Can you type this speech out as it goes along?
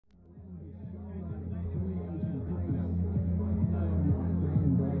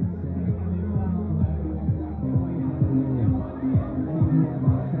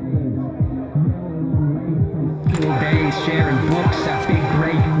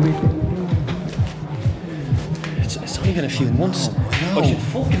in a few months. No. I should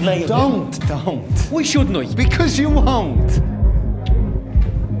fucking lay it. Don't. Why shouldn't I? Because you won't.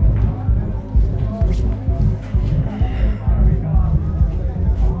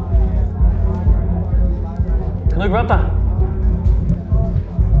 Can I grab that?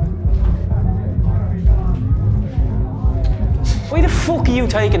 Why the fuck are you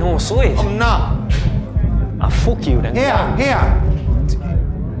taking her side? I'm not. Ah, fuck you then. Here.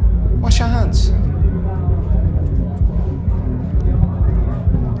 Wash your hands.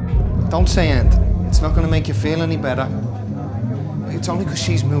 Don't say anything. It's not going to make you feel any better. It's only because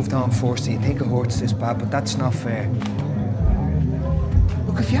she's moved on first that you think it hurts this bad, but that's not fair.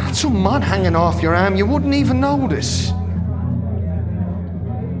 Look, if you had some mud hanging off your arm, you wouldn't even notice.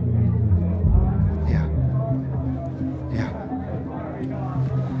 Yeah.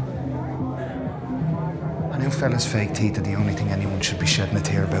 I knew fella's fake teeth are the only thing anyone should be shedding a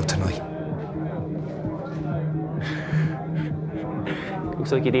tear about tonight.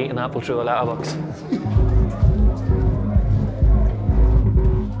 Looks like you'd eat an apple through a letterbox.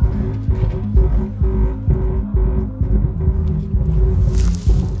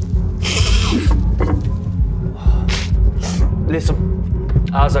 Listen,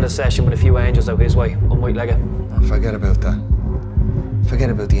 ours had a session with a few angels out his way on White Legged. Forget about that. Forget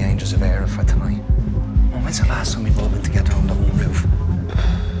about the angels of Air for tonight. When's the last time we've all been together under one roof?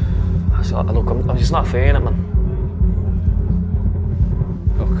 So, look, I'm just not feeling it, man.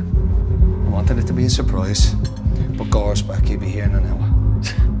 Look, I wanted it to be a surprise, but Gore's back, he'll be here in an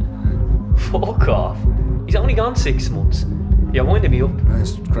hour. Fuck off. He's only gone 6 months. You're going to be up.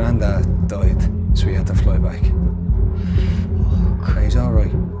 His granddad died, so he had to fly back. He's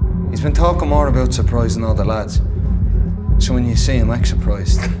alright. He's been talking more about surprising all the lads. So when you see him, act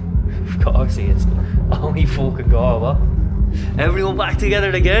surprised. Of course he is. Only fucking Gore, what? Everyone back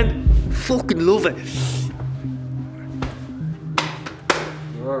together again? Fucking love it.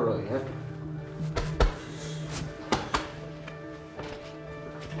 You're alright, yeah?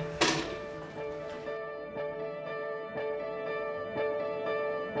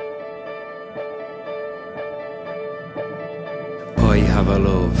 I have a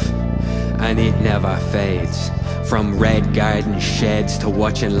love, and it never fades. From red garden sheds to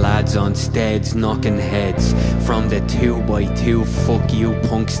watching lads on steads knocking heads. From the 2x2 fuck you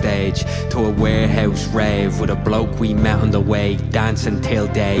punk stage to a warehouse rave with a bloke we met on the way, dancing till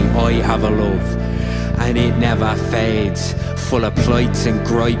day. I have a love, and it never fades. Full of plights and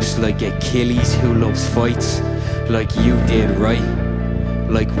gripes like Achilles who loves fights. Like you did, right?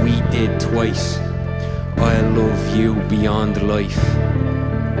 Like we did twice. I love you beyond life.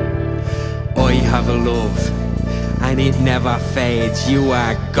 I have a love, and it never fades. You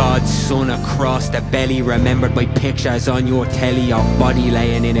are God's son across the belly, remembered by pictures on your telly, your body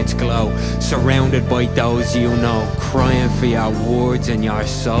laying in its glow, surrounded by those you know, crying for your words and your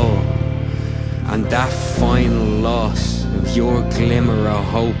soul. And that final loss of your glimmer of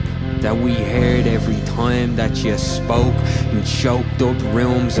hope that we heard every time that you spoke, in choked up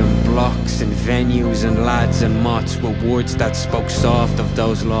rooms and blocks and venues and lads and mots with words that spoke soft of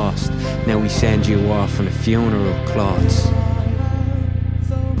those lost. Now we send you off in the funeral cloths.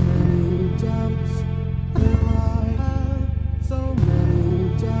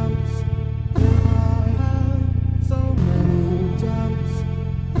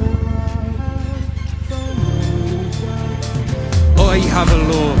 I have a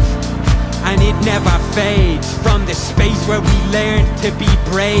love, and it never fades. From the space where we learned to be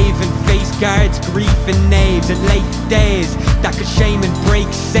brave and face guards, grief and knaves, and late days that could shame and break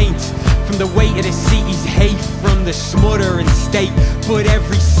saints. From the weight of the city's hate, from the smothering state, but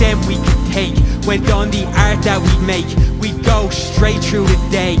every cent we could take went on the art that we'd make. We'd go straight through the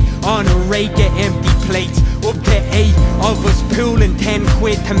day on a rake of empty plates, up to 8 of us pooling 10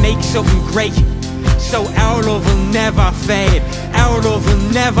 quid to make something great. So our love will never fade, our love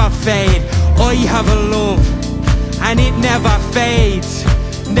will never fade. I have a love, and it never fades.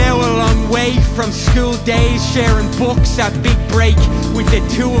 Now a long way from school days, sharing books at Big Break with the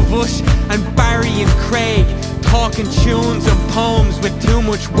 2 of us and Barry and Craig, talking tunes and poems with too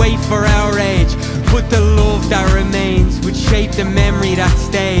much weight for our age. But the love that remains would shape the memory that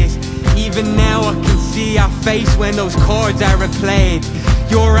stays. Even now I can see your face when those chords are replayed.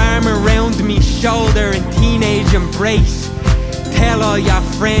 Your arm around me, shoulder and teenage embrace. Tell all your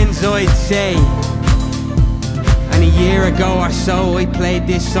friends, I'd say. And a year ago or so I played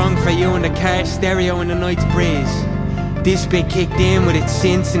this song for you in the car stereo in the night's breeze. This bit kicked in with its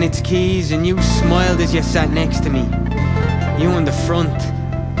synths and its keys, and you smiled as you sat next to me. You in the front,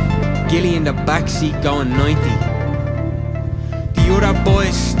 Gilly in the backseat going 90. The other boy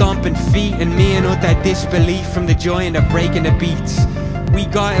boys stomping feet and me in utter disbelief from the joy and the breaking the beats. We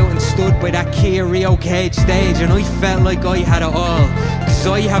got out and stood by that Kia Rio cage stage and I felt like I had it all. Cause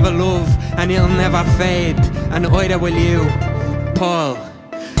I have a love and it'll never fade, and either will you, Paul.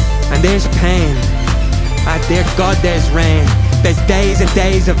 And there's pain, and dear God there's rain. There's days and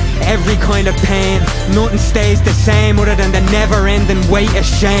days of every kind of pain. Nothing stays the same other than the never-ending weight of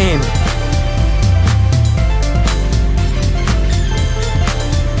shame.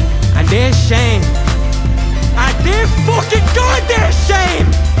 And there's shame. And dear fucking God there's shame.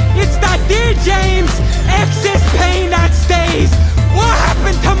 It's that dear James excess pain that stays. What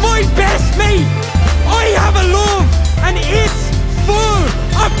happened to my best mate? I have a love and it's full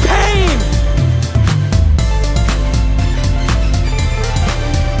of pain.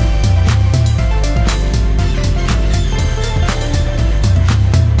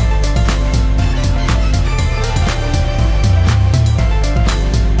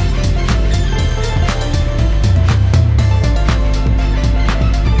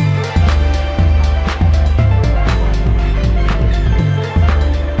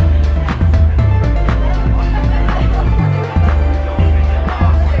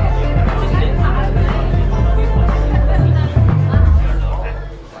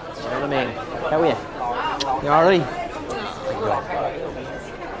 Alright.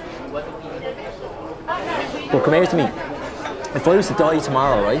 Well, come here to me. If I was to die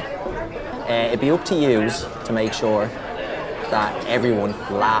tomorrow, right, it'd be up to you to make sure that everyone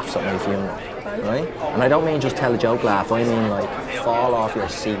laughs at my funeral, right? And I don't mean just tell a joke laugh, I mean like fall off your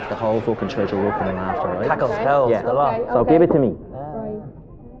seat, the whole fucking church will erupting in laughter, right? Cackles, hell, yeah. the lot. So give it to me.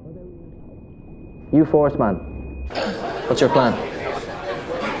 You first, man. What's your plan?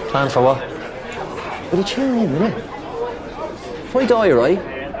 Plan for what? Will you cheer in, will you? If I die, right?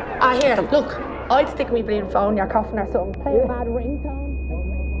 Here, look, I'd stick me bleeding phone in your coffin or something. Play a mad ringtone.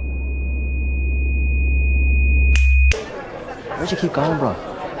 Where'd you keep going, bro?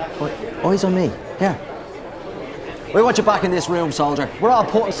 What? Eyes on me. Yeah. We want you back in this room, soldier. We're all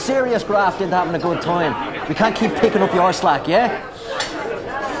putting serious graft into having a good time. We can't keep picking up your slack, yeah?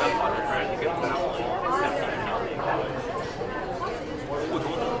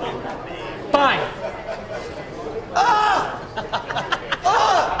 Fine.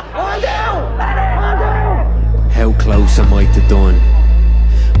 How close am I to done?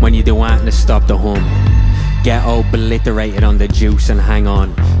 When you do want to stop the hum, get obliterated on the juice and hang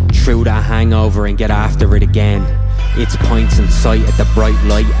on through that hangover and get after it again. It's pints in sight at the bright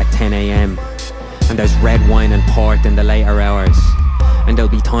light at 10 AM, and there's red wine and port in the later hours, and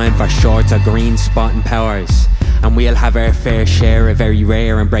there'll be time for shorts or green spotting powers, and we'll have our fair share of very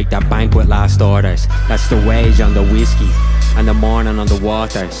rare and break that banquet last orders. That's the wage on the whiskey and the morning on the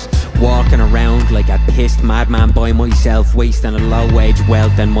waters. Walking around like a pissed madman by myself, wasting a low-wage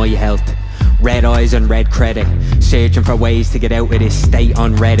wealth and my health. Red eyes and red credit, searching for ways to get out of this state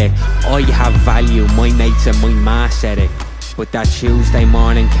on Reddit. I have value, my mates and my ma said it, but that Tuesday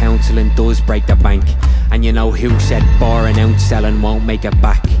morning counselling does break the bank. And you know who said boring out selling won't make it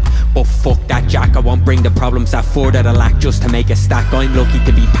back. But fuck that Jack, I won't bring the problems that further the lack just to make a stack. I'm lucky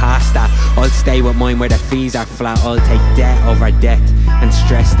to be past that. I'll stay with mine where the fees are flat. I'll take debt over debt and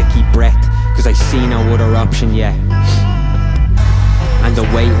stress to keep breath, cause I see no other option yet. And the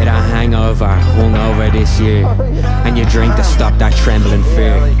weight of that hangover hung over this year, and you drink to stop that trembling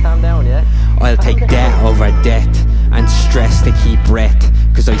fear. Calm down, yeah? I'll take debt over debt and stress to keep breath,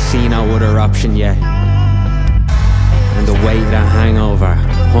 cause I see no other option yet. And the weight of that hangover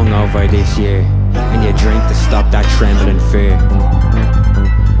hung over this year, and you drink to stop that trembling fear.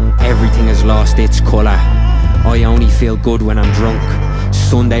 Everything has lost its colour, I only feel good when I'm drunk.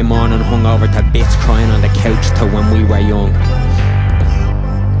 Sunday morning hung over to bits, crying on the couch to when we were young.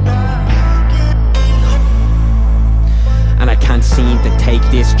 And I can't seem to take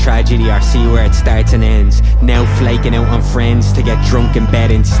this tragedy or see where it starts and ends. Now flaking out on friends to get drunk in bed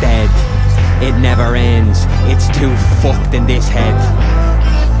instead. It never ends, it's too fucked in this head.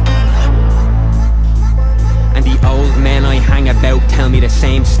 And the old men I hang about tell me the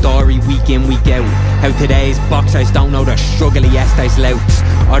same story week in, week out. How today's boxers don't know the struggle of yesterday's louts,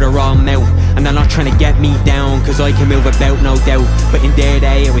 or they're all melt, and they're not trying to get me down, cause I can move about no doubt. But in their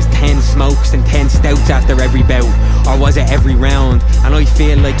day it was 10 smokes and 10 stouts after every bout, or was it every round? And I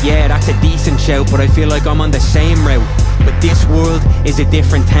feel like, yeah, that's a decent shout, but I feel like I'm on the same route. But this world is a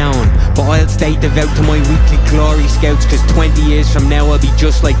different town, but I'll stay devout to my weekly glory scouts, cause 20 years from now I'll be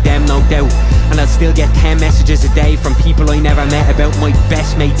just like them, no doubt. And I'll still get 10 messages a day from people I never met about my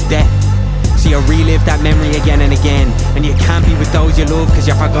best mate's death. So you relive that memory again and again, and you can't be with those you love cause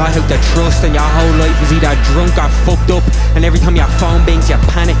you forgot how to trust, and your whole life is either drunk or fucked up, and every time your phone bings you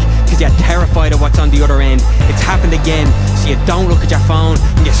on the other end. It's happened again, so you don't look at your phone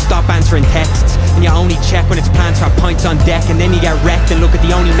and you stop answering texts, and you only check when it's plans for pints on deck, and then you get wrecked and look at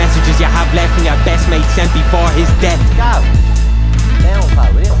the only messages you have left from your best mate sent before his death. Gav, down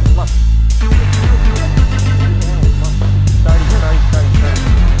pal, will you? Come on. Sorry.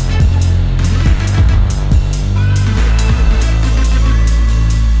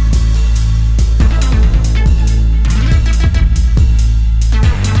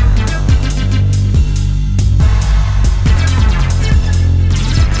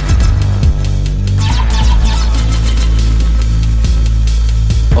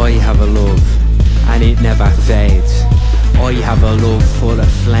 I have a love, and it never fades. I have a love full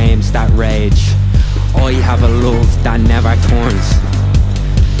of flames that rage. I have a love that never turns,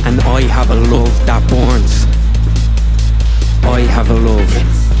 and I have a love that burns. I have a love,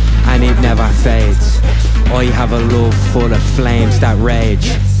 and it never fades. I have a love full of flames that rage.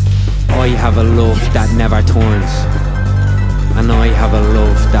 I have a love that never turns, and I have a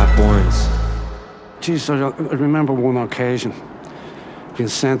love that burns. Geez, I remember one occasion being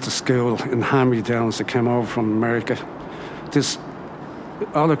sent to school in hand-me-downs that came over from America.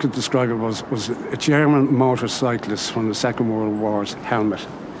 All I could describe it was a German motorcyclist from the Second World War's helmet.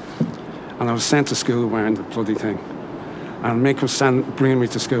 And I was sent to school wearing the bloody thing. And Mick was bringing me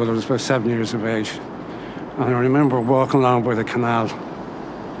to school. I was about 7 years of age. And I remember walking along by the canal,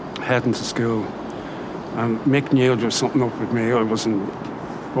 heading to school. And Mick knew there was something up with me. I wasn't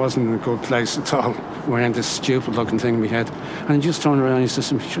in a good place at all, wearing this stupid-looking thing in my head. And he just turned around and he said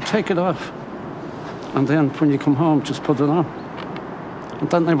to me, "Sure, take it off. And then when you come home, just put it on." And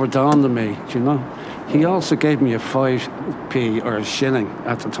that never dawned on me, do you know? He also gave me a 5p or a shilling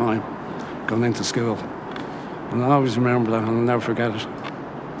at the time, going into school. And I always remember that, and I'll never forget it.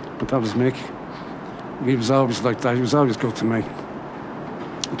 But that was Mick. He was always like that. He was always good to me.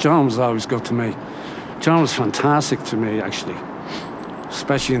 John was always good to me. John was fantastic to me, actually.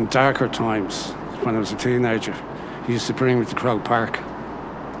 Especially in darker times, when I was a teenager. He used to bring me to Croke Park.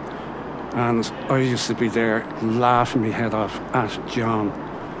 And I used to be there laughing my head off at John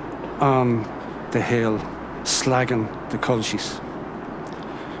on the hill, slagging the culchies.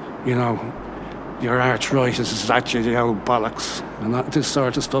 You know, your arthritis is at you, the old bollocks, and this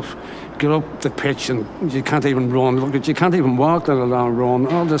sort of stuff. Get up the pitch and you can't even run. Look at you can't even walk, let alone run.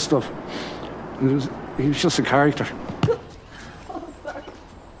 All this stuff. And he was just a character.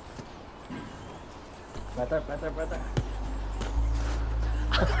 Better.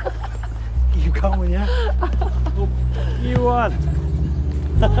 You coming, yeah? You on?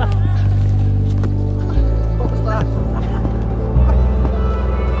 What was that?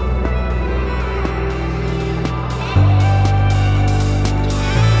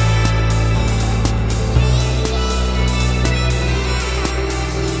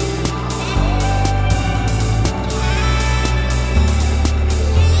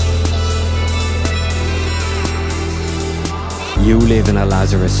 You live in a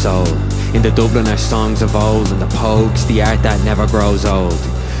Lazarus soul, in the Dubliner songs of old, and the pogues, the art that never grows old.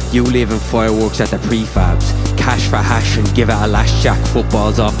 You live in fireworks at the prefabs, cash for hash and give it a lash jack,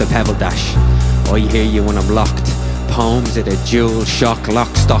 footballs off the pebble dash. I hear you when I'm locked, poems at a dual shock,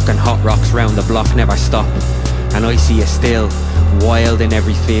 lock, stock and hot rocks round the block never stop. And I see you still, wild in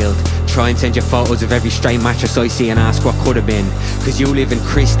every field. Try and send you photos of every stray mattress I see and ask what could have been. Cause you live in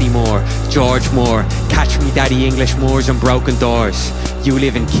Christy Moore, George Moore, Catch Me Daddy English Moors and Broken Doors. You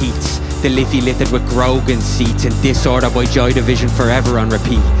live in Keats, the Liffey littered with Grogan seats, and Disorder by Joy Division forever on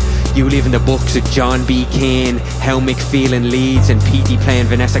repeat. You live in the books of John B. Keane, How McPhelan leads, and Petey playing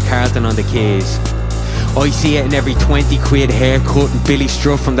Vanessa Carlton on the keys. I see it in every 20 quid haircut and Billy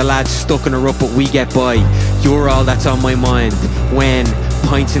Struff from the lads stucking her up, but we get by. You're all that's on my mind when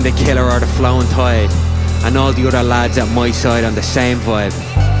Pints in the Killer or the Flowing Tide, and all the other lads at my side on the same vibe.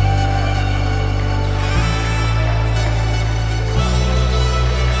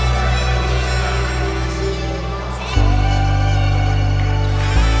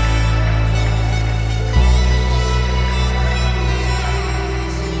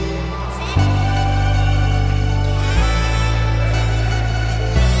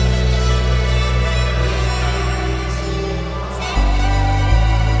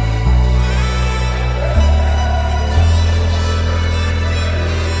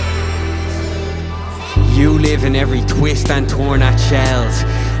 You live in every twist and turn at shells.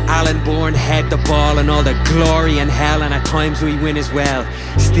 Alan Bourne head the ball and all the glory and hell, and at times we win as well.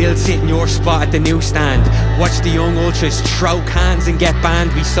 Still sit in your spot at the newsstand, watch the young ultras throw cans and get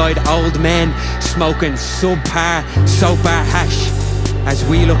banned beside old men smoking subpar, soap bar hash as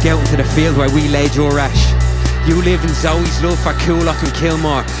we look out into the field where we laid your ash. You live in Zoe's love for Coolock and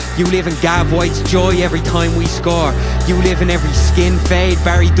Kilmore. You live in Gav White's joy every time we score. You live in every skin fade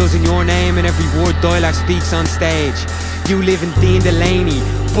Barry does in your name and every word Doyle speaks on stage. You live in Dean Delaney,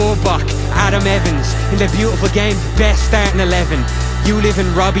 Burbach, Adam Evans, in the beautiful game best starting 11. You live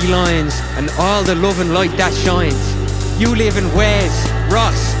in Robbie Lyons and all the love and light that shines. You live in Wes,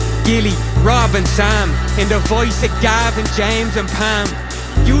 Ross, Gilly, Rob and Sam, in the voice of Gavin, James and Pam.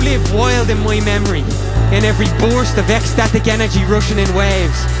 You live wild in my memory, in every burst of ecstatic energy rushing in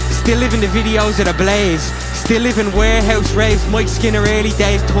waves. Still live in the videos of the blaze. Still live in warehouse raves, Mike Skinner early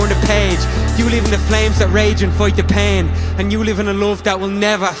days turn the page. You live in the flames that rage and fight the pain. And you live in a love that will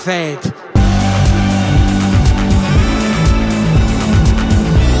never fade.